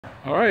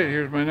Alright,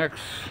 here's my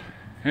next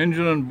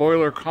engine and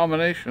boiler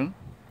combination.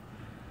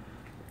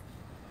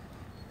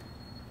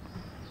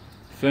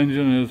 This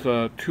engine is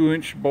a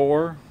 2-inch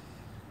bore,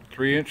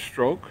 3-inch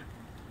stroke.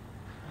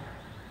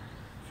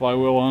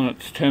 Flywheel on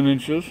it's 10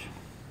 inches.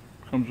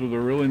 Comes with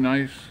a really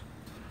nice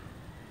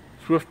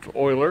swift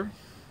oiler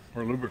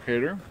or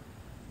lubricator.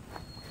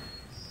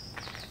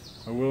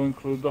 I will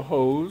include the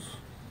hose.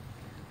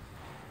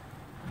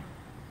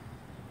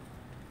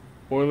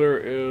 Boiler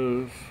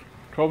is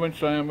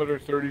 12-inch diameter,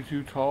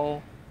 32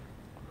 tall,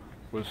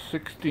 with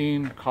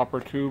 16 copper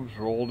tubes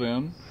rolled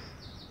in.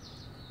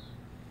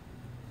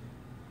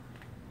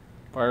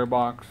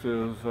 Firebox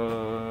is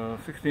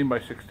 16 by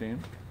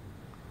 16.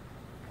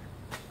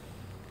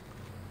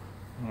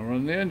 I'll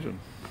run the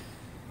engine.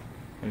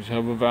 I just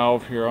have a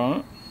valve here on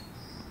it.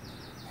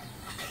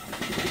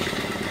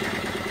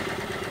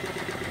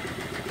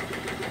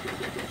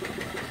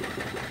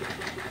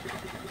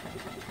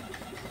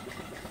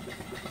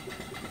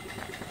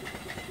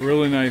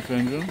 Really nice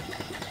engine.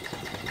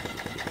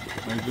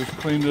 I just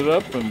cleaned it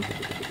up and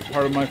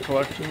part of my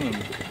collection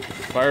and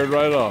fired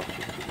right off.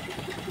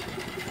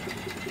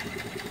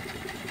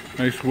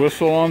 Nice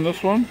whistle on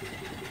this one.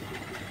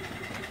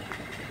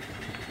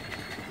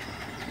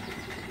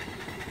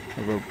 I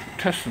have a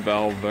test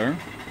valve there.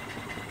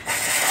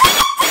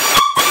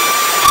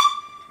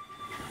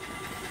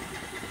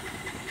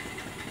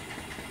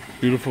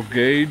 Beautiful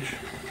gauge.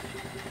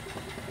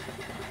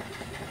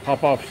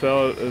 Pop-off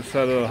cell is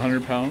set at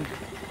 100 pounds.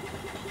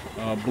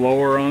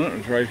 Blower on it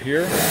is right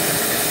here.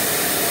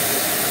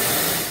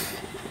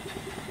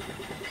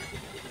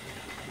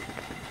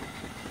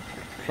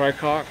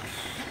 Tricox,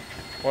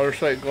 water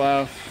sight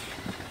glass,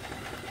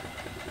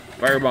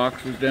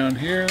 firebox is down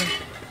here,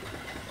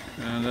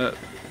 and that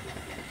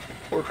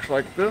works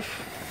like this.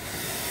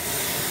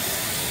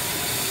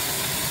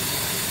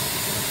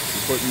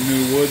 Putting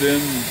new wood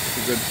in, it's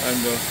a good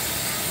time to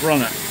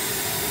run it.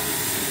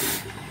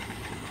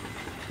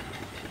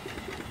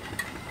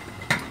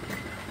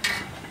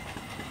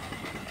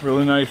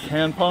 Really nice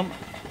hand pump,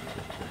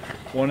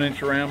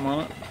 1-inch ram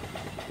on it.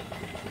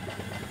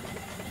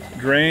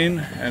 Drain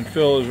and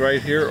fill is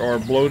right here, or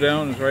blow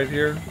down is right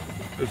here.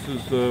 This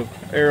is the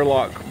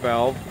airlock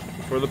valve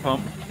for the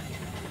pump.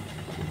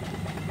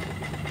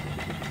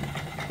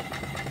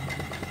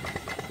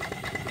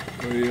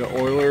 The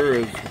oiler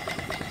is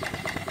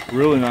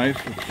really nice.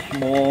 It's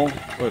small,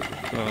 but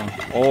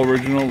all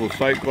original. The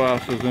sight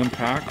glass is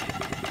intact.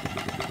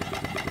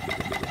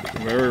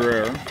 Very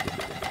rare.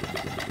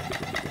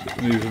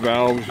 These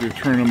valves, you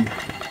turn them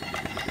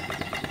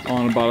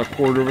on about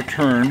 1/4 of a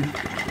turn.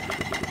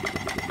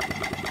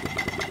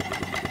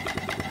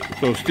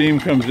 So steam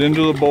comes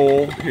into the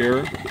bowl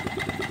here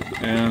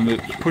and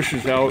it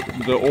pushes out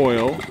the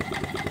oil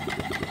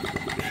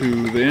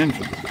to the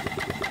engine.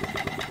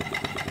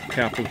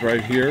 Cap is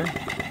right here.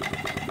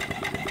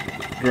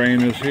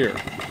 Drain is here.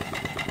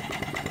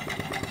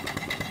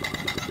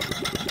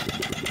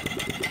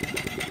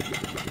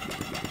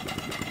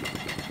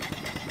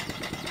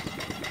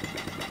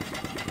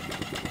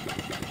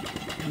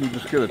 You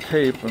just get a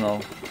tape and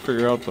I'll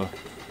figure out the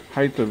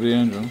height of the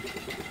engine.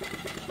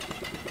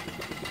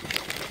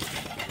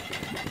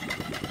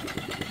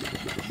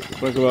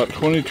 It's like about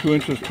 22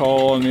 inches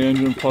tall on the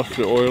engine plus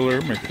the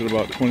oiler, makes it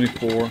about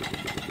 24.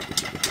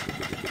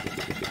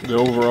 The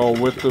overall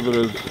width of it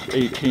is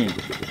 18.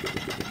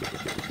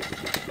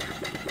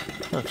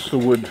 That's the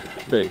wood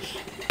base.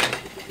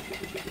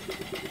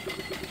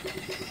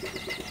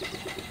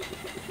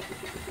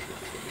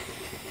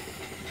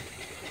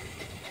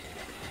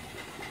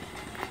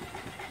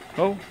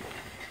 Oh,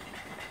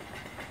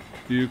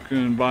 you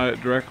can buy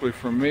it directly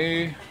from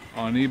me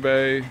on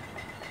eBay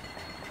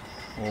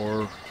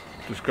or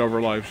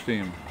Discover Live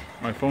Steam.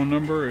 My phone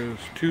number is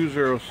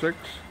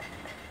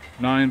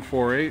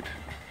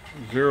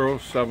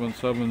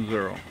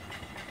 206-948-0770.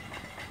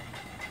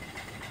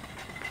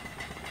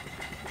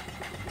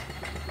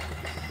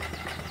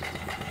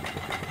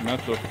 And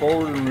that's a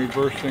forward and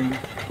reversing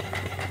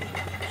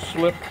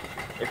slip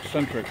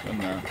eccentric in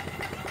there.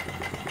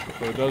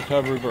 So it does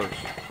have reverse.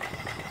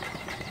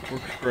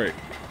 Works great.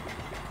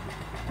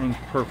 Runs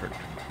perfect.